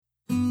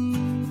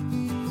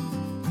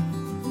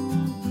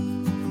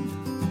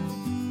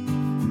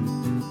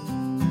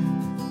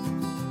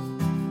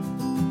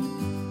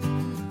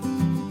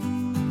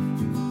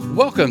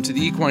Welcome to the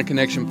Equine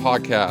Connection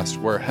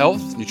podcast, where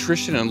health,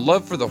 nutrition, and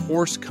love for the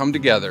horse come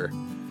together.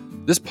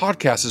 This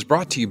podcast is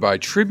brought to you by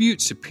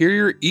Tribute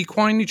Superior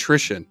Equine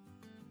Nutrition.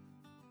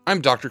 I'm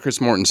Dr. Chris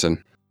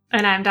Mortensen.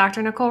 And I'm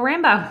Dr. Nicole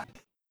Rambo.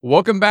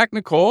 Welcome back,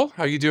 Nicole.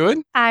 How you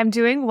doing? I'm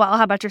doing well.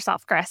 How about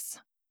yourself, Chris?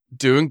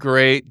 Doing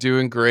great.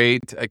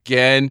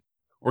 Again,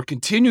 we're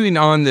continuing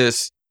on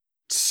this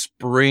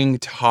spring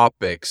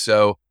topic.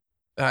 So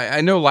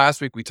I know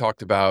last week we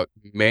talked about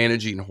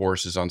managing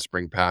horses on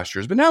spring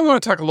pastures, but now we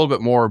want to talk a little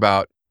bit more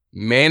about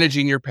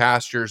managing your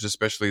pastures,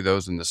 especially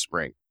those in the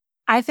spring.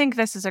 I think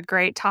this is a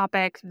great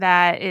topic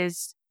that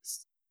is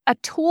a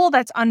tool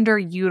that's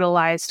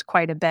underutilized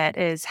quite a bit,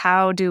 is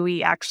how do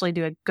we actually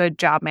do a good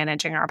job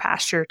managing our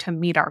pasture to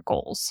meet our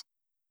goals?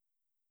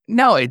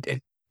 No,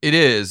 it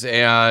is.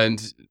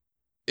 And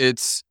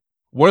it's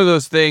one of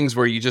those things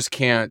where you just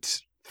can't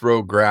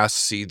throw grass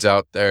seeds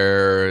out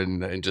there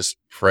and just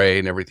pray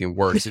and everything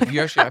works. If you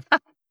actually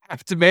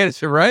have to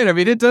manage it, right? I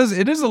mean, it is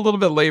a little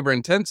bit labor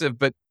intensive,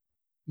 but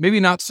maybe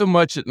not so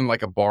much in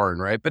like a barn,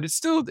 right? But it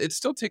still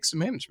takes some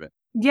management.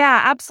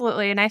 Yeah,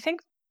 absolutely. And I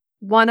think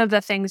one of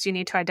the things you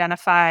need to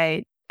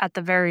identify at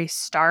the very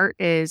start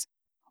is,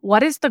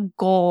 what is the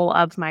goal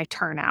of my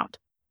turnout?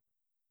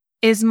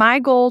 Is my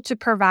goal to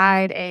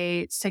provide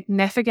a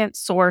significant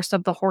source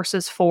of the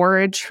horse's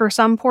forage for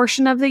some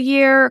portion of the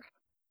year?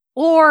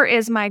 Or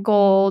is my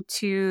goal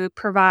to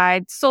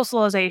provide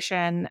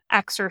socialization,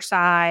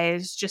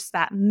 exercise, just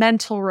that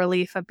mental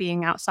relief of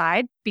being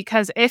outside?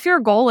 Because if your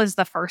goal is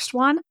the first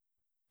one,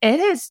 it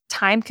is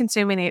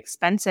time-consuming and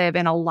expensive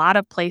in a lot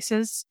of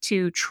places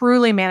to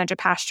truly manage a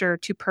pasture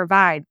to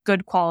provide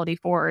good quality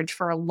forage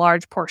for a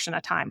large portion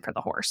of time for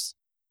the horse.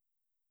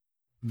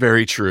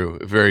 Very true.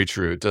 Very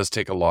true. It does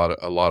take a lot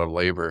of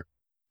labor.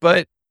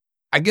 But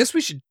I guess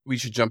we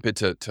should jump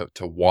into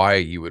to why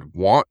you would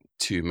want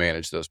to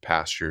manage those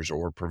pastures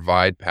or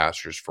provide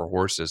pastures for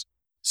horses.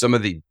 Some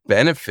of the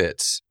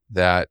benefits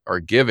that are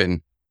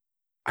given.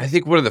 I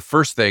think one of the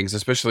first things,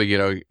 especially,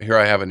 here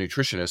I have a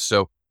nutritionist.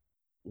 So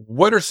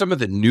what are some of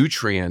the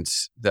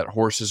nutrients that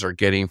horses are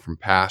getting from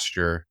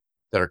pasture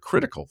that are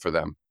critical for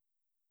them?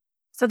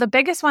 So the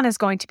biggest one is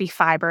going to be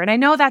fiber. And I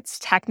know that's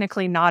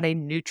technically not a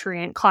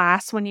nutrient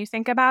class when you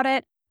think about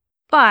it.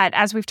 But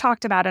as we've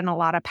talked about in a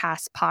lot of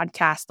past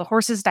podcasts, the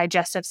horse's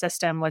digestive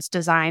system was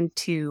designed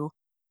to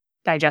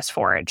digest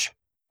forage.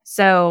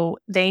 So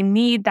they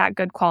need that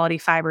good quality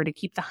fiber to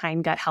keep the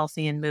hindgut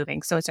healthy and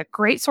moving. So it's a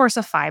great source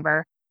of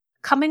fiber.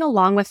 Coming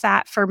along with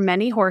that, for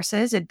many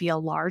horses, it'd be a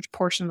large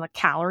portion of the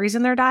calories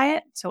in their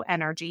diet, so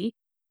energy.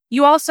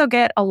 You also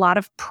get a lot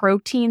of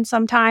protein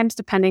sometimes,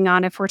 depending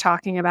on if we're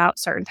talking about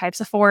certain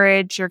types of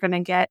forage. You're going to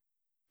get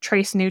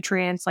trace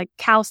nutrients like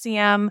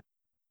calcium.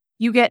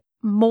 You get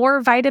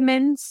more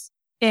vitamins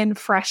in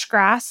fresh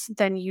grass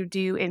than you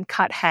do in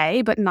cut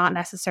hay, but not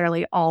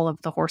necessarily all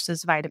of the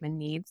horse's vitamin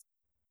needs.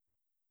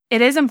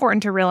 It is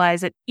important to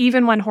realize that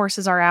even when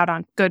horses are out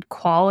on good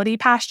quality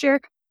pasture,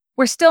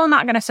 we're still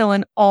not going to fill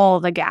in all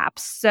the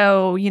gaps.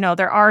 So,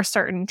 there are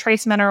certain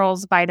trace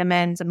minerals,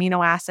 vitamins,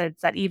 amino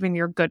acids that even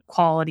your good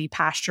quality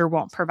pasture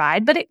won't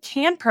provide, but it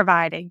can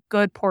provide a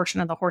good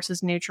portion of the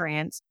horse's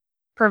nutrients,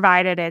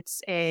 provided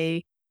it's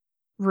a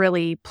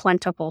really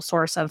plentiful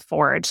source of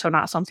forage. So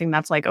not something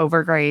that's like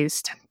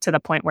overgrazed to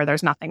the point where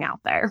there's nothing out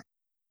there.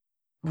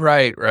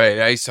 Right.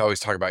 I used to always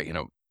talk about,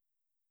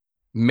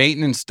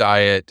 maintenance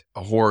diet,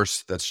 a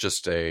horse that's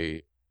just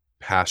a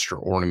pasture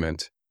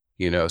ornament,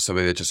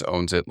 somebody that just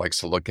owns it, likes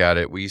to look at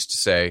it. We used to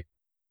say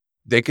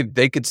they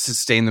could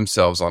sustain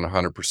themselves on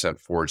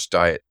 100% forage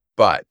diet.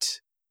 But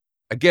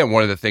again,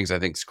 one of the things I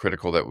think is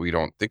critical that we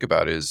don't think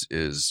about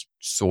is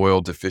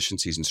soil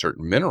deficiencies in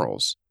certain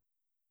minerals.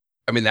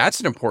 I mean, that's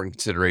an important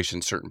consideration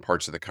in certain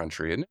parts of the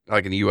country. And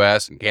like in the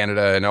US and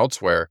Canada and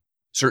elsewhere,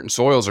 certain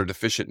soils are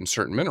deficient in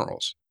certain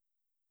minerals.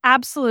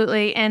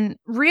 Absolutely. And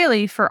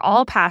really, for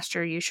all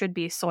pasture, you should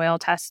be soil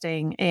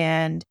testing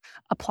and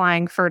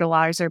applying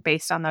fertilizer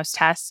based on those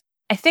tests.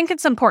 I think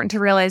it's important to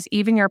realize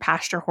even your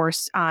pasture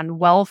horse on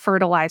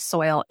well-fertilized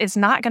soil is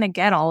not going to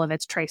get all of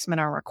its trace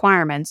mineral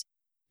requirements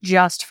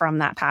just from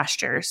that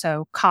pasture.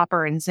 So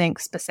copper and zinc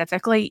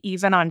specifically,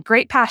 even on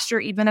great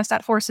pasture, even if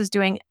that horse is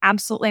doing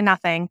absolutely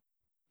nothing,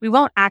 we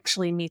won't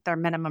actually meet their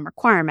minimum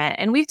requirement.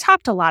 And we've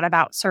talked a lot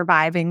about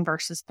surviving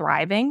versus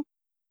thriving.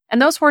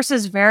 And those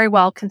horses very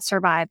well can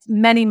survive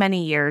many,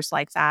 many years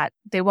like that.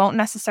 They won't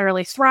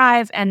necessarily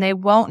thrive, and they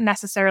won't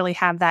necessarily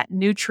have that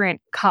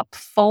nutrient cup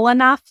full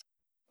enough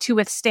to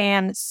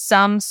withstand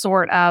some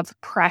sort of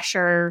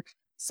pressure,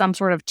 some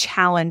sort of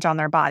challenge on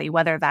their body,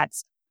 whether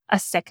that's a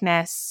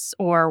sickness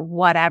or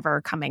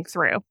whatever coming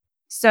through.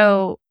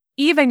 So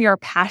even your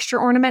pasture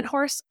ornament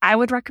horse, I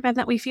would recommend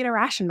that we feed a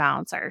ration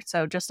balancer.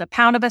 So just a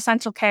pound of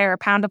Essential Care, a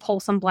pound of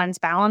Wholesome Blends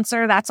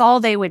balancer, that's all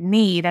they would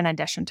need in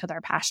addition to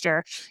their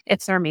pasture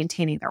if they're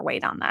maintaining their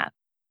weight on that.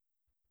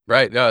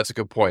 Right. No, that's a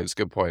good point. It's a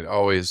good point.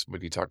 Always,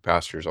 when you talk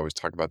pastures, always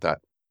talk about that.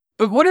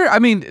 But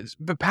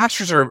but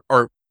pastures are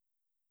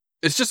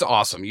it's just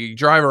awesome. You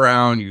drive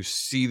around, you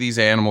see these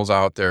animals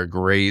out there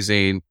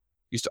grazing.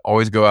 Used to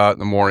always go out in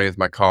the morning with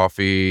my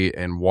coffee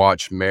and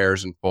watch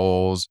mares and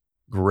foals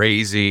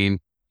grazing.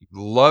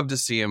 Love to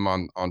see them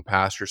on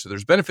pasture. So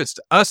there's benefits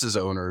to us as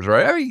owners,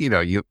 right? I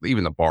mean,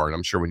 even the barn.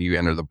 I'm sure when you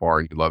enter the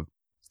barn, you love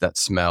that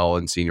smell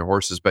and seeing your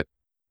horses. But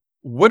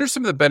what are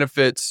some of the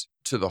benefits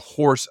to the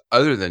horse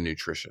other than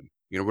nutrition?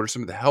 What are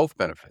some of the health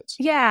benefits?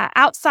 Yeah,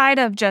 outside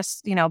of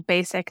just,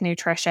 basic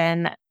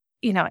nutrition,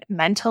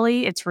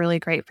 mentally, it's really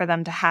great for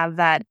them to have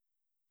that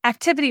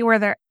activity where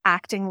they're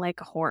acting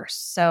like a horse.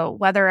 So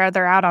whether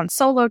they're out on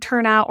solo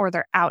turnout or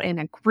they're out in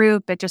a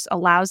group, it just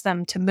allows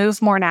them to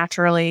move more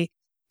naturally,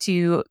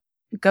 to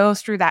go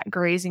through that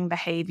grazing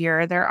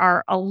behavior. There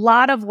are a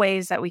lot of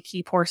ways that we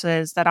keep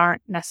horses that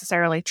aren't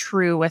necessarily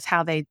true with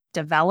how they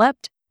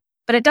developed,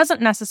 but it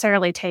doesn't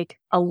necessarily take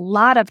a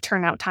lot of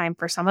turnout time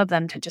for some of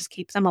them to just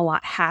keep them a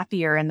lot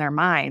happier in their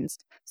minds.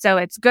 So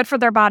it's good for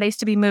their bodies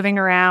to be moving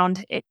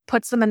around. It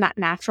puts them in that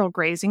natural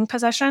grazing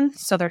position.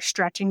 So they're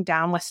stretching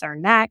down with their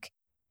neck.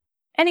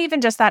 And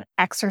even just that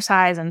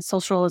exercise and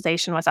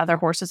socialization with other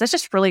horses, it's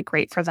just really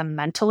great for them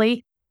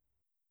mentally.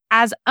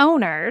 As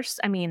owners,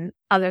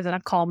 other than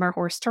a calmer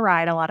horse to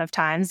ride a lot of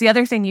times, the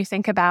other thing you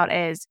think about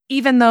is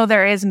even though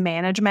there is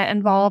management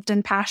involved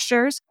in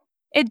pastures,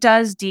 it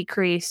does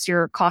decrease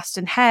your cost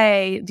in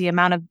hay, the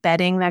amount of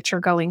bedding that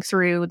you're going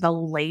through, the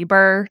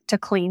labor to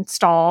clean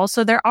stalls.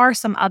 So there are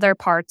some other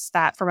parts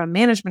that, from a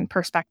management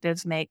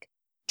perspective,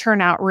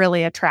 turn out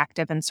really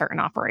attractive in certain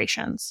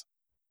operations.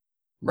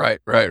 Right.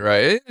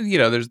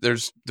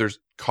 There's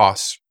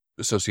costs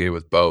associated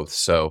with both.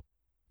 So,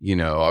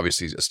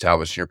 obviously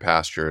establishing your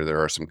pasture,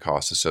 there are some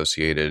costs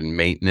associated in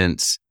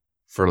maintenance,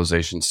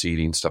 fertilization,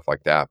 seeding, stuff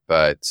like that.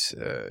 But,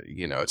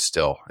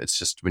 it's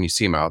just when you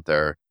see them out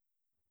there,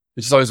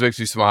 it just always makes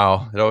me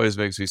smile. It always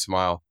makes me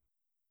smile.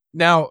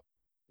 Now,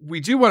 we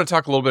do want to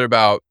talk a little bit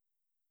about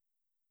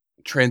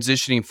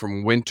transitioning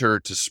from winter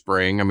to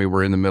spring.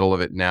 We're in the middle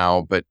of it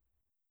now, but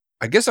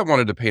I guess I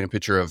wanted to paint a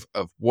picture of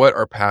what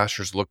our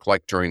pastures look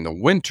like during the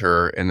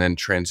winter and then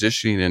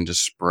transitioning into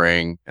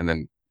spring. And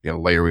then,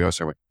 later we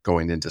also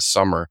going into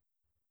summer.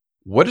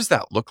 What does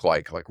that look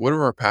like? Like, what do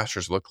our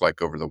pastures look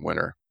like over the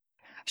winter?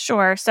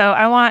 Sure. So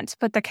I want to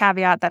put the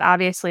caveat that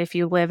obviously if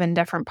you live in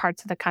different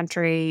parts of the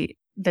country,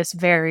 this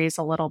varies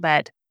a little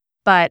bit,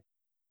 but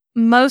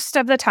most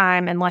of the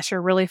time, unless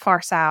you're really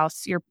far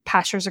south, your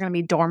pastures are going to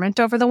be dormant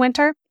over the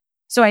winter.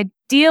 So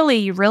ideally,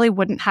 you really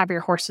wouldn't have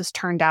your horses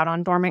turned out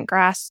on dormant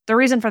grass. The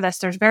reason for this,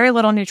 there's very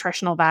little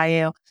nutritional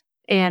value,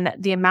 and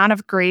the amount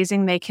of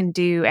grazing they can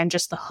do and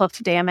just the hoof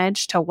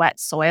damage to wet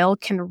soil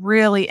can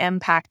really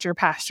impact your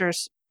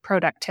pasture's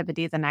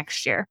productivity the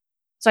next year.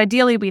 So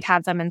ideally, we'd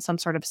have them in some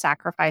sort of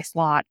sacrifice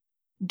lot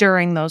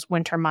during those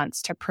winter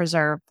months to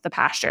preserve the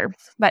pasture.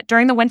 But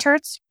during the winter,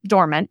 it's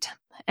dormant.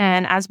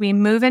 And as we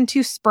move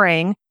into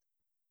spring,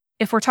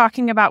 if we're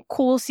talking about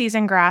cool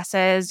season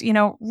grasses,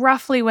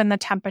 roughly when the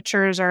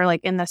temperatures are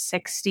like in the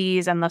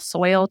 60s and the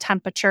soil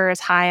temperature is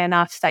high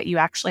enough that you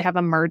actually have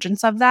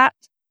emergence of that,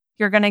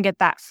 you're going to get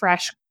that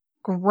fresh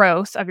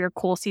growth of your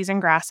cool season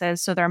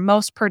grasses. So they're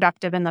most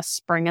productive in the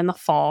spring and the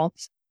fall.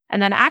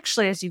 And then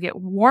actually, as you get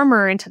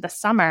warmer into the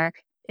summer,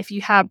 if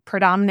you have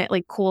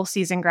predominantly cool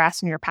season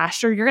grass in your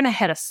pasture, you're going to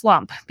hit a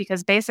slump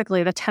because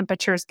basically the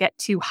temperatures get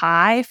too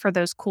high for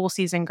those cool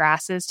season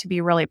grasses to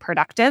be really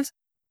productive.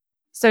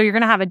 So you're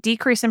going to have a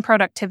decrease in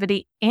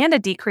productivity and a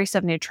decrease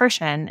of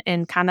nutrition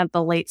in kind of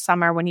the late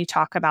summer when you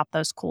talk about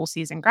those cool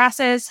season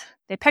grasses.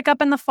 They pick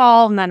up in the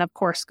fall and then, of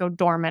course, go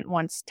dormant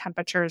once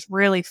temperatures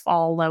really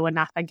fall low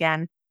enough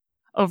again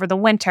over the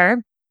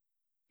winter.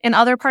 In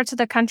other parts of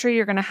the country,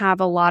 you're going to have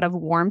a lot of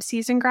warm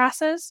season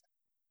grasses.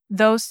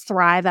 Those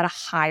thrive at a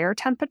higher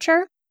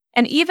temperature.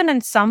 And even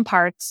in some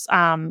parts,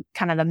 kind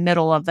of the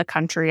middle of the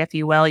country, if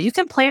you will, you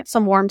can plant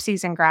some warm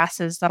season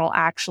grasses that'll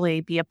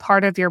actually be a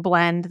part of your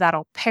blend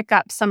that'll pick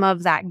up some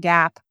of that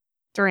gap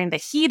during the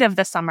heat of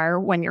the summer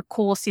when your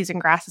cool season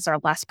grasses are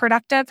less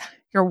productive.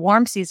 Your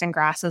warm season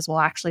grasses will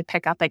actually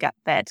pick up a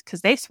bit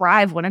because they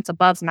thrive when it's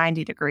above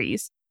 90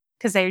 degrees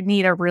because they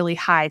need a really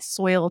high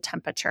soil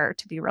temperature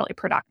to be really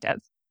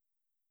productive.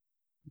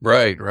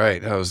 Right.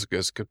 That was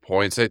good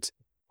points.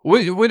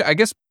 I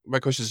guess my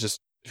question is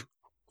just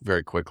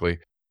very quickly,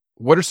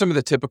 what are some of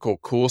the typical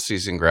cool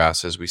season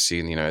grasses we see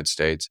in the United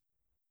States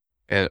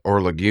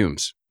or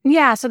legumes?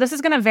 Yeah, so this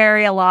is going to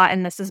vary a lot,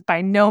 and this is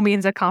by no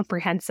means a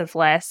comprehensive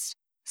list.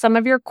 Some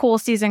of your cool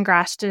season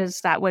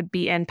grasses that would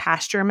be in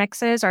pasture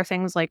mixes are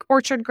things like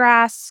orchard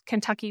grass,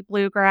 Kentucky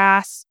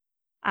bluegrass,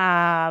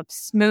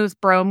 smooth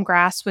brome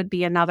grass would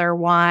be another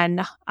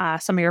one,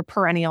 some of your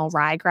perennial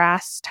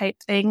ryegrass type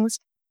things.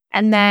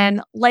 And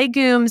then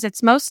legumes,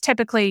 it's most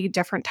typically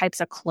different types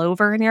of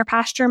clover in your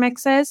pasture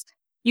mixes.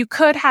 You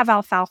could have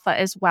alfalfa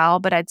as well,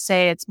 but I'd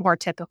say it's more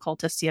typical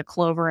to see a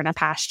clover in a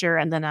pasture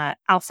and then a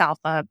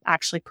alfalfa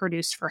actually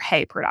produced for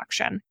hay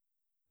production.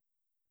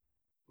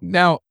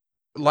 Now,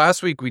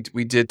 last week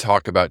we did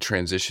talk about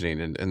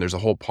transitioning and there's a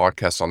whole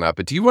podcast on that,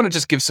 but do you want to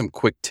just give some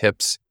quick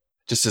tips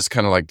just as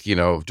kind of like,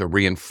 to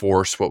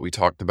reinforce what we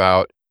talked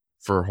about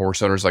for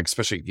horse owners, like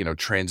especially,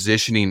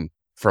 transitioning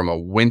from a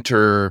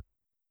winter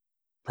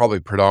probably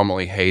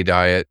predominantly hay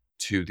diet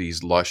to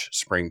these lush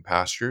spring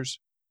pastures?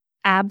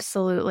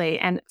 Absolutely.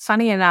 And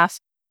funny enough,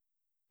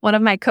 one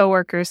of my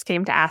coworkers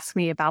came to ask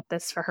me about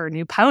this for her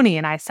new pony,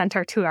 and I sent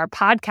her to our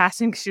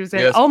podcast, and she was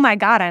like, Yes. "Oh my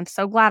God, I'm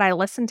so glad I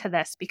listened to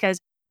this," because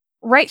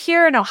right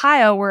here in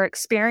Ohio, we're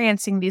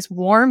experiencing these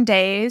warm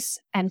days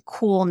and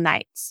cool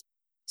nights.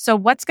 So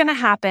what's going to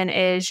happen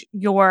is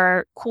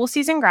your cool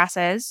season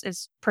grasses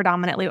is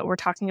predominantly what we're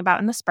talking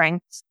about in the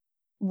spring.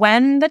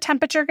 When the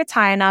temperature gets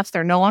high enough,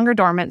 they're no longer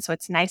dormant, so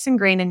it's nice and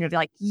green, and you're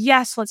like,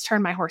 yes, let's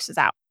turn my horses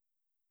out.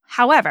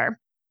 However,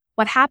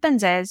 what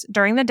happens is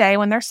during the day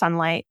when there's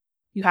sunlight,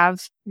 you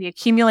have the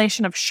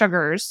accumulation of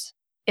sugars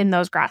in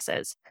those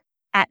grasses.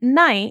 At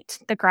night,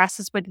 the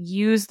grasses would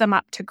use them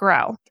up to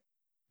grow.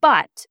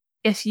 But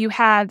if you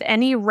have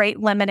any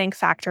rate limiting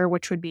factor,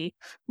 which would be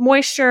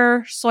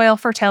moisture, soil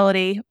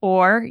fertility,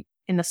 or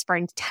in the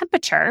spring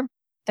temperature,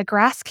 the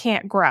grass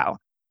can't grow.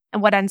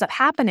 And what ends up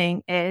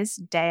happening is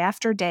day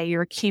after day,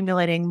 you're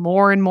accumulating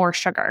more and more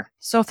sugar.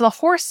 So if the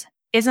horse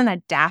isn't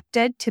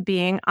adapted to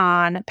being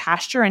on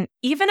pasture, and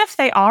even if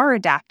they are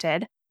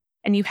adapted,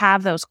 and you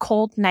have those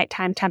cold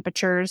nighttime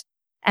temperatures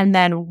and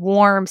then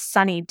warm,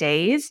 sunny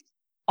days,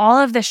 all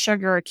of the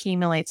sugar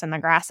accumulates in the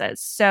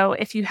grasses. So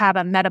if you have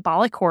a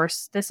metabolic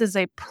horse, this is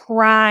a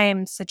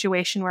prime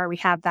situation where we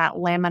have that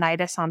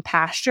laminitis on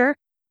pasture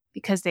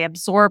because they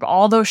absorb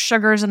all those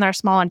sugars in their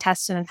small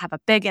intestine and have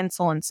a big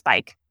insulin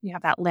spike. You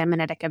have that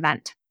laminitic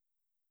event.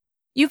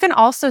 You can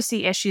also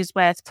see issues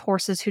with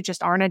horses who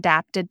just aren't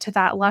adapted to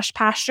that lush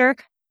pasture.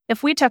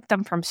 If we took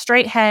them from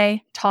straight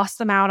hay, tossed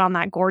them out on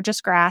that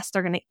gorgeous grass,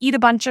 they're going to eat a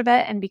bunch of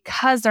it. And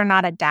because they're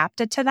not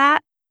adapted to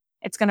that,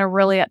 it's going to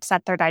really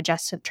upset their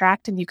digestive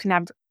tract. And you can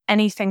have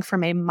anything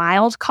from a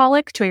mild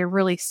colic to a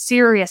really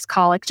serious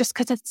colic just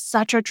because it's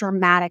such a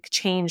dramatic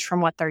change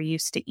from what they're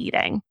used to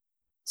eating.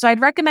 So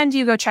I'd recommend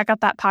you go check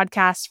out that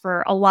podcast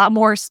for a lot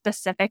more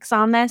specifics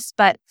on this.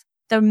 But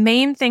the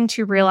main thing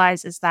to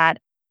realize is that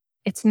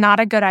it's not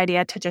a good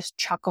idea to just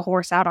chuck a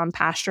horse out on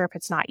pasture if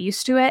it's not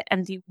used to it.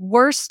 And the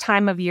worst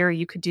time of year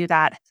you could do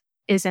that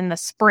is in the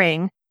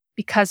spring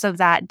because of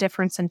that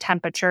difference in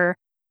temperature,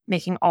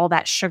 making all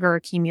that sugar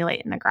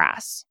accumulate in the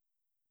grass.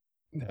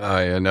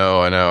 I know.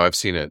 I've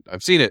seen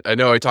it. I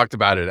know I talked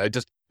about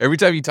it. Every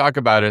time you talk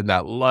about it in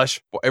that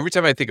every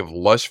time I think of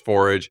lush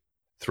forage,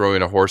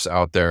 throwing a horse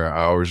out there,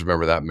 I always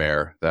remember that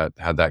mare that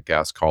had that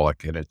gas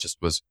colic, and it just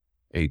was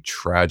a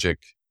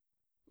tragic,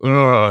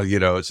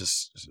 it's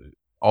just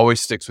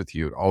always sticks with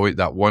you. Always,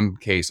 that one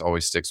case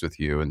always sticks with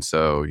you. And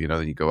so,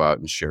 then you go out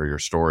and share your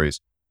stories.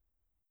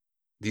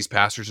 These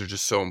pastures are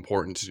just so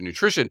important to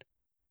nutrition.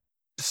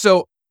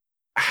 So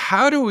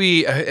how do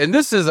we, and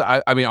this is,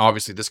 I mean,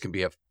 obviously this can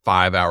be a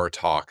 5-hour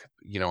talk,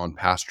 on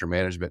pasture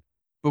management,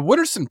 but what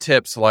are some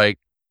tips like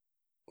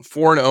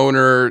for an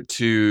owner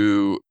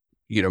to,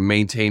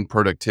 maintain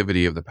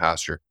productivity of the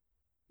pasture?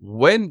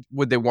 When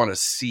would they want to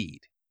seed?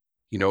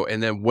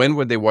 And then when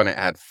would they want to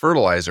add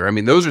fertilizer? I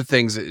mean, those are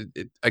things,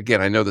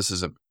 again, I know this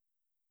is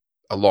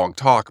a long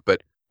talk,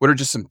 but what are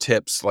just some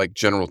tips, like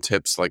general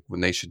tips, like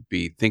when they should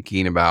be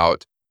thinking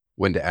about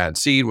when to add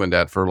seed, when to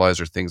add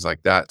fertilizer, things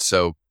like that,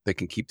 so they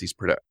can keep these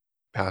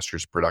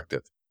pastures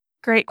productive?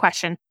 Great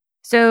question.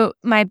 So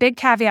my big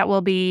caveat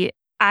will be,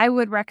 I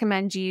would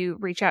recommend you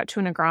reach out to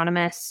an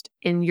agronomist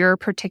in your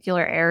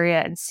particular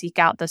area and seek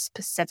out the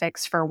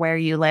specifics for where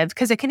you live,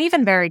 because it can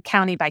even vary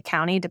county by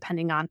county,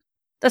 depending on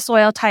the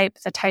soil type,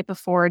 the type of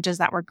forages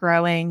that we're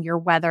growing, your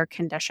weather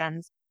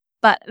conditions.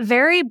 But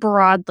very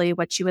broadly,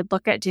 what you would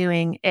look at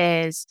doing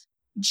is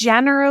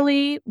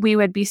generally we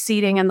would be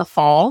seeding in the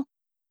fall.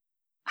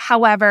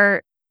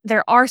 However,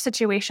 there are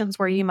situations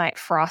where you might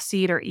frost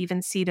seed or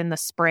even seed in the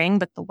spring,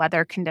 but the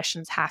weather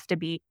conditions have to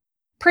be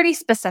pretty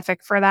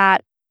specific for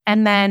that.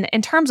 And then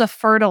in terms of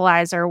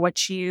fertilizer,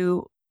 what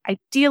you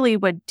ideally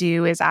would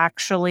do is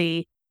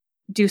actually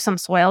do some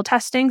soil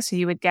testing. So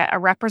you would get a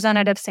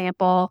representative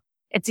sample.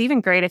 It's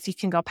even great if you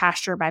can go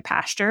pasture by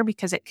pasture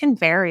because it can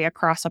vary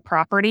across a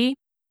property.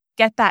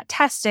 Get that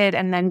tested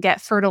and then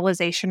get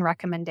fertilization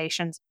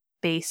recommendations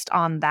based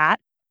on that.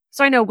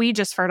 So I know we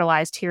just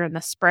fertilized here in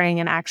the spring,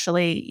 and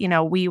actually,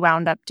 we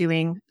wound up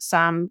doing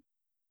some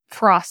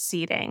frost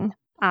seeding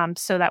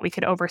so that we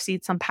could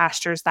overseed some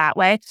pastures that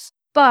way.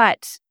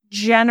 But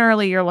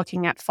generally, you're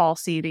looking at fall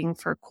seeding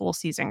for cool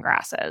season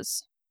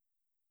grasses.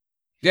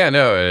 Yeah,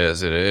 no, it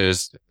is. It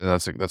is.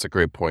 That's a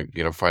great point.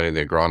 Finding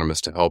the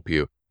agronomist to help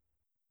you.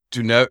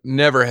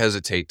 Never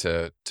hesitate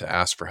to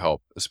ask for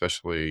help,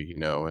 especially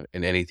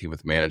in anything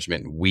with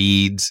management and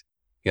weeds.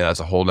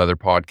 That's a whole nother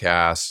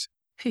podcast.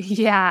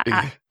 Yeah,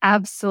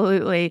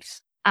 absolutely.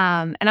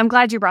 And I'm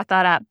glad you brought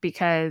that up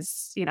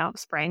because,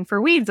 spraying for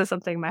weeds is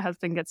something my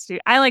husband gets to do.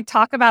 I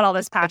talk about all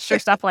this pasture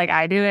stuff like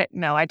I do it.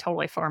 No, I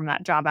totally farm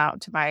that job out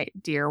to my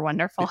dear,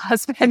 wonderful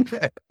husband.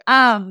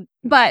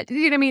 But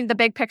the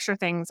big picture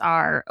things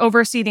are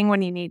overseeding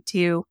when you need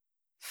to,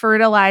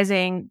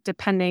 fertilizing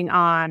depending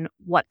on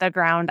what the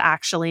ground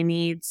actually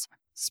needs,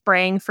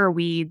 spraying for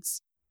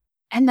weeds.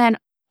 And then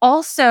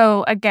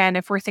also, again,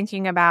 if we're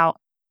thinking about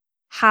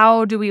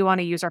how do we want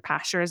to use our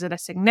pasture? Is it a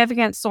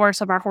significant source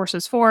of our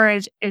horse's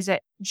forage? Is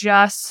it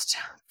just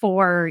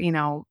for,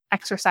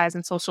 exercise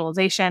and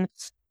socialization?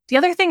 The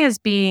other thing is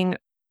being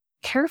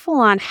careful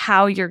on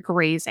how you're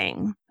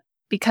grazing,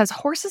 because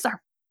horses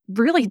are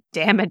really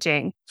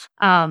damaging.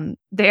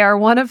 They are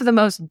one of the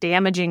most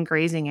damaging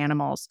grazing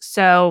animals.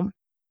 So,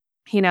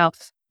 the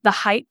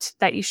height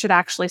that you should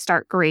actually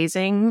start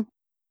grazing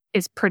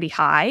is pretty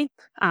high.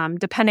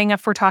 Depending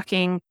if we're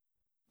talking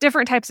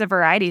different types of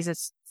varieties,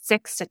 it's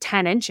 6 to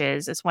 10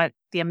 inches is what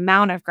the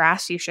amount of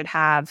grass you should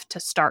have to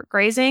start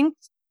grazing.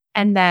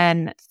 And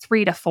then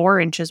 3 to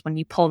 4 inches when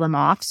you pull them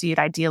off. So you'd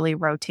ideally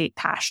rotate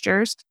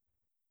pastures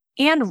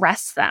and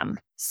rest them.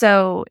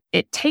 So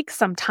it takes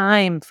some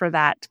time for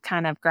that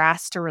kind of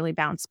grass to really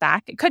bounce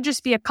back. It could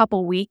just be a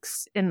couple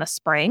weeks in the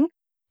spring.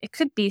 It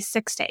could be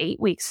 6 to 8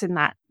 weeks in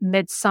that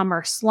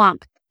midsummer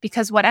slump.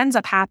 Because what ends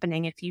up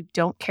happening if you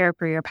don't care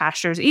for your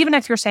pastures, even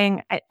if you're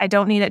saying, I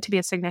don't need it to be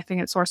a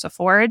significant source of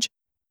forage,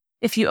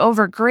 if you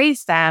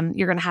overgraze them,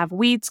 you're going to have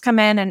weeds come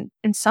in. And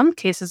in some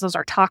cases, those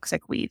are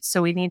toxic weeds.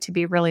 So we need to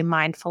be really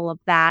mindful of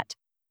that.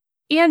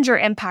 And you're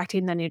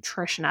impacting the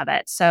nutrition of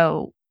it.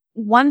 So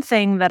one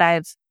thing that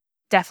I've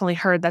definitely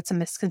heard that's a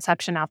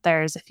misconception out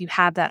there is if you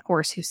have that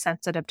horse who's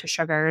sensitive to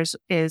sugars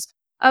is,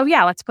 oh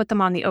yeah, let's put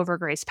them on the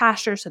overgrazed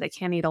pasture so they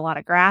can't eat a lot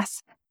of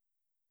grass.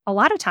 A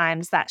lot of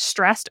times that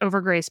stressed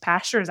overgrazed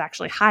pasture is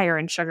actually higher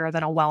in sugar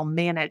than a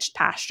well-managed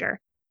pasture.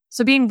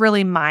 So being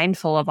really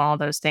mindful of all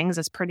those things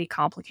is pretty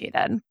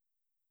complicated.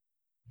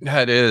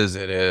 It is.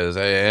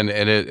 And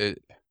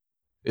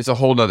it's a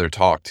whole nother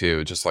talk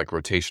too, just like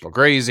rotational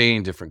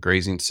grazing, different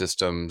grazing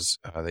systems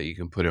that you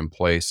can put in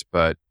place.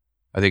 But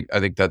I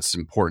think that's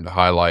important to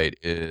highlight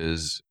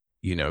is,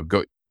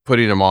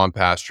 putting them on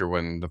pasture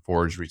when the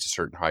forage reaches a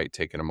certain height,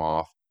 taking them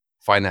off,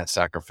 find that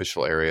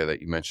sacrificial area that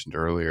you mentioned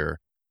earlier.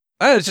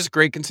 It's just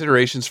great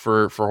considerations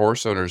for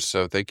horse owners.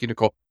 So thank you,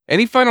 Nicole.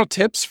 Any final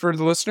tips for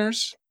the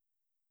listeners?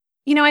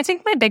 I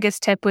think my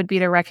biggest tip would be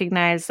to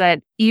recognize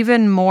that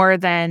even more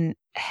than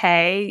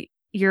hay,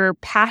 your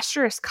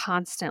pasture is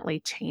constantly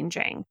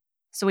changing.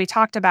 So we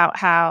talked about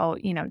how,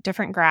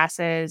 different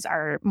grasses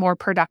are more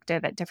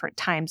productive at different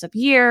times of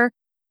year.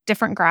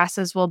 Different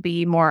grasses will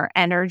be more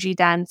energy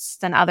dense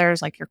than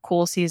others, like your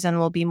cool season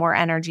will be more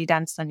energy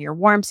dense than your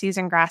warm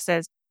season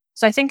grasses.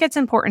 So I think it's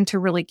important to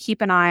really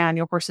keep an eye on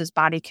your horse's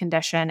body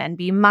condition and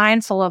be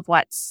mindful of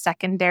what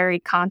secondary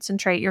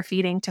concentrate you're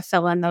feeding to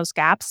fill in those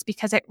gaps,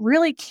 because it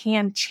really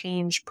can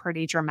change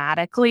pretty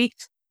dramatically.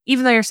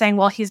 Even though you're saying,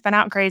 well, he's been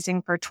out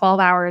grazing for 12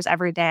 hours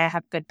every day, I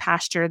have good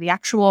pasture, the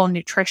actual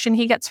nutrition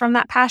he gets from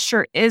that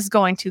pasture is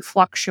going to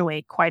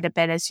fluctuate quite a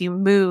bit as you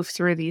move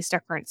through these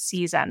different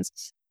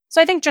seasons. So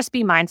I think just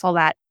be mindful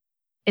that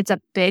it's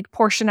a big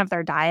portion of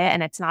their diet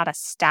and it's not a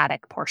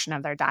static portion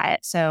of their diet.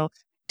 So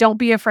don't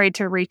be afraid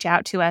to reach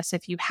out to us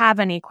if you have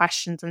any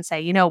questions and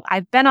say,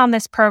 I've been on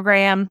this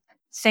program,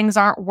 things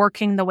aren't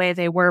working the way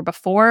they were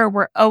before.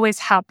 We're always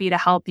happy to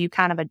help you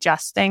kind of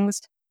adjust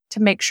things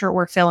to make sure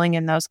we're filling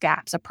in those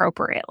gaps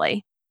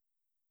appropriately.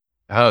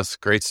 Oh, it's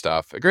great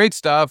stuff. Great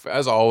stuff,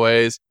 as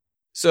always.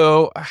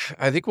 So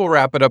I think we'll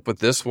wrap it up with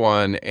this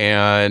one.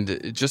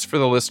 And just for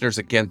the listeners,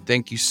 again,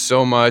 thank you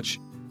so much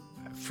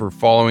for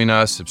following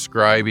us,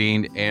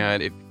 subscribing.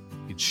 And if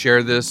you'd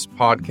share this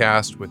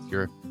podcast with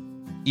your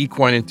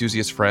equine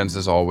enthusiast friends,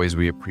 as always,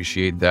 we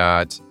appreciate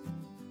that.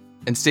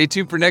 And stay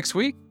tuned for next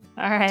week.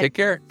 All right. Take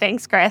care.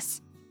 Thanks,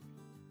 Chris.